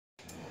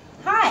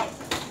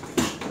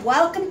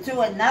Welcome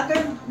to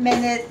another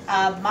minute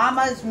of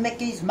Mama's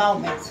Mickey's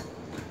Moments.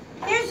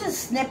 Here's a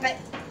snippet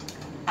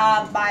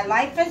of my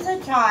life as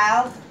a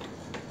child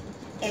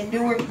in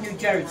Newark, New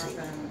Jersey.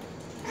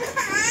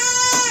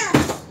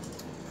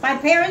 My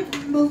parents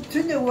moved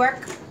to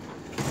Newark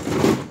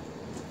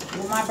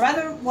when my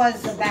brother was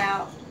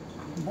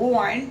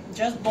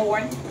just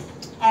born,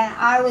 and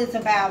I was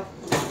about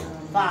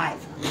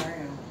 5.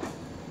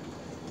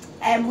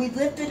 And we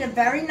lived in a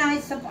very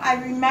nice, I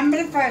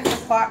remember the first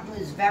apartment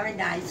was very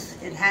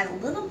nice. It had a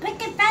little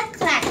picket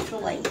fence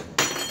actually,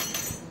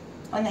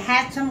 and it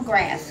had some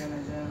grass.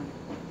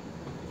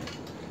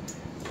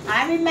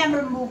 I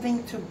remember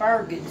moving to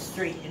Bergen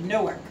Street in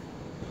Newark,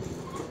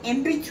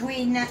 in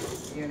between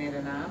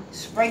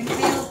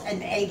Springfield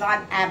and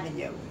Avon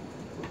Avenue.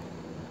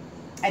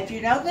 If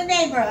you know the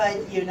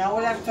neighborhood, you know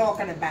what I'm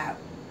talking about.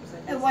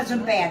 It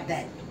wasn't bad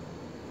then.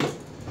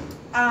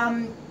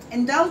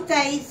 In those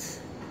days,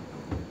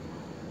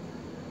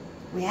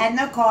 we had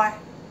no car.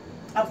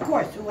 Of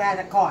course, who had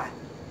a car?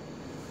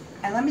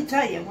 And let me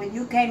tell you, when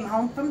you came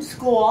home from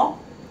school,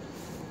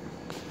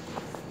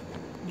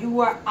 you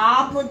were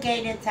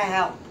obligated to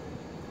help.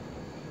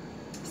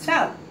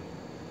 So,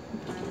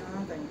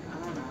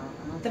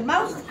 the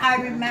most I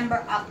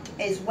remember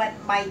is when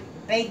my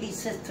baby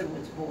sister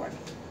was born.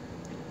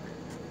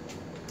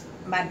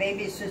 My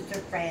baby sister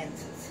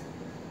Frances.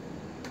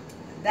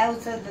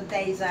 Those are the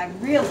days I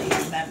really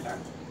remember.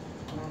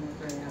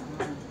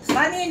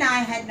 Sonny and I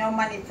had no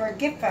money for a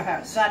gift for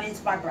her.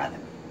 Sonny's my brother.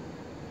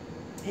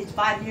 He's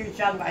 5 years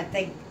younger, I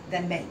think,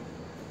 than me.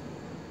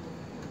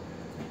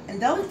 In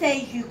those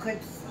days, you could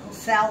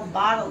sell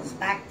bottles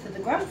back to the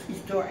grocery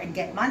store and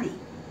get money.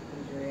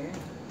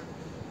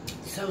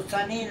 So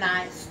Sonny and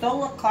I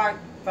stole a cart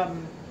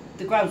from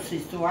the grocery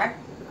store,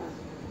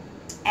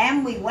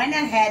 and we went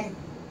ahead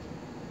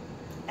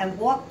and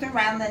walked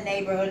around the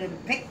neighborhood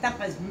and picked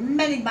up as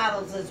many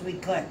bottles as we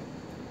could.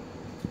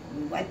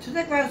 We went to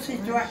the grocery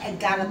store and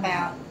got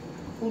about,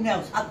 who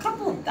knows, a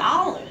couple of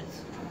dollars.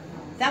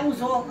 That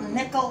was all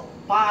nickel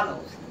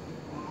bottles.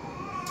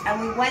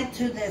 And we went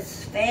to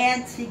this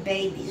fancy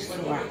baby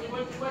store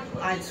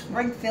on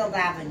Springfield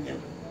Avenue.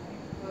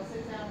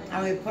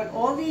 And we put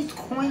all these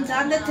coins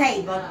on the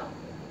table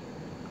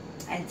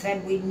and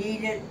said we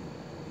needed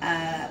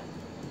a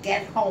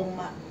get-home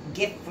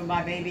gift for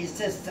my baby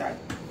sister.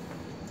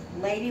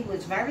 The lady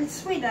was very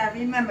sweet, I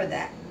remember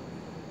that.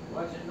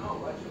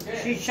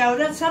 She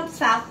showed us some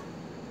stuff.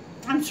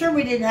 I'm sure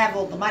we didn't have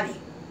all the money.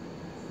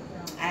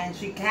 And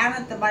she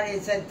counted the money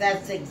and said,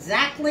 that's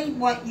exactly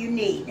what you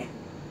need.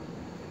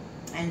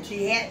 And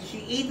she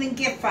even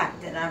gift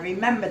wrapped it, I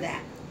remember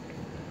that.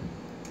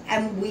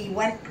 And we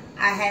went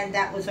ahead,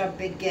 that was our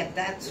big gift.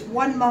 That's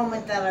one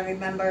moment that I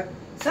remember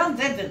so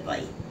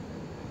vividly.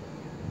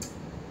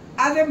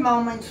 Other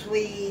moments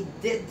we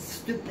did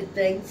stupid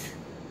things.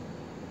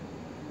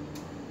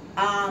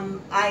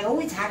 I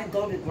always had to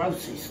go to the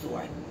grocery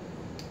store.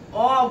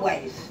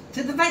 Always.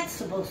 To the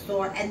vegetable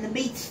store and the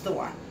meat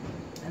store.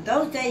 In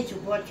those days, you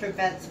bought your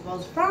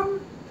vegetables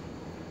from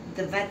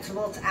the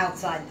vegetables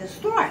outside the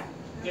store.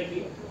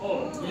 You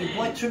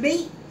bought your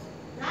meat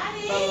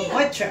from the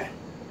butcher.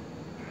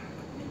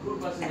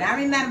 And I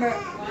remember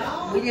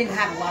we didn't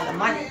have a lot of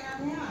money.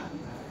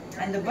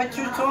 And the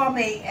butcher saw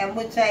me and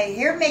would say,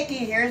 here, Mickey,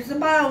 here's the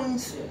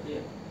bones.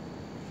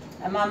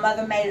 And my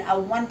mother made a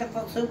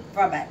wonderful soup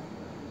from it.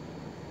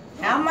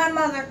 How my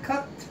mother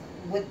cooked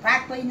with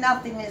practically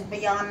nothing is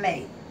beyond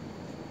me.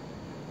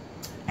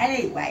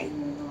 Anyway,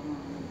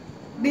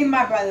 me and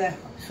my brother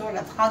sort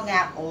of hung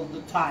out all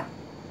the time.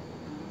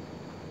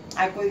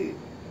 Like we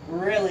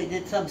really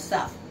did some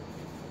stuff.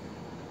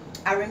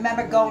 I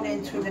remember going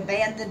into an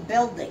abandoned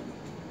building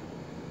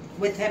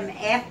with him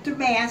after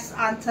Mass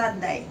on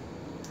Sunday.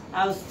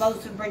 I was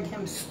supposed to bring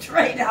him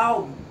straight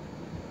home.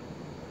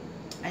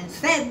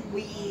 Instead,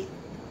 we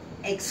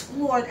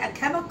explored a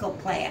chemical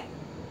plant.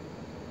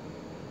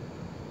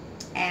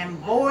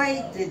 And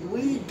boy, did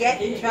we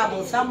get in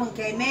trouble. Someone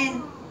came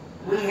in,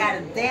 we had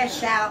to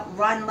dash out,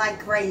 run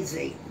like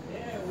crazy.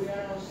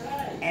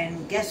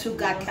 And guess who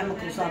got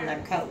chemicals on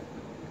their coat?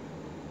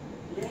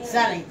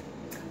 Sonny.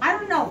 I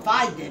don't know if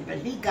I did, but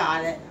he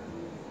got it.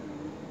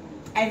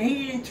 And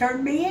he didn't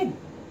turn me in.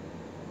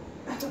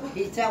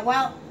 He said,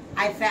 well,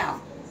 I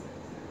fell.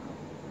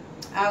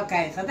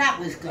 Okay, so that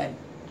was good.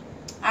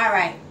 All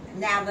right,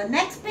 now the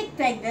next big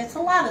thing, there's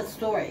a lot of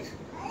stories.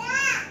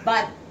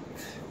 But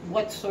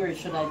what story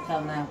should I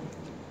tell now?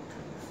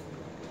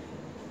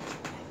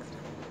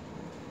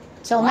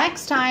 Till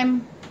next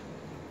time.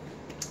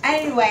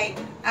 Anyway,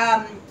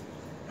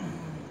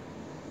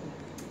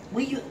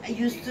 we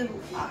used to,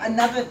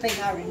 another thing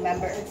I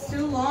remember, it's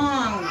too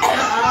long.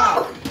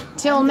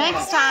 Till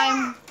next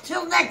time.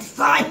 Till next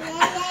time.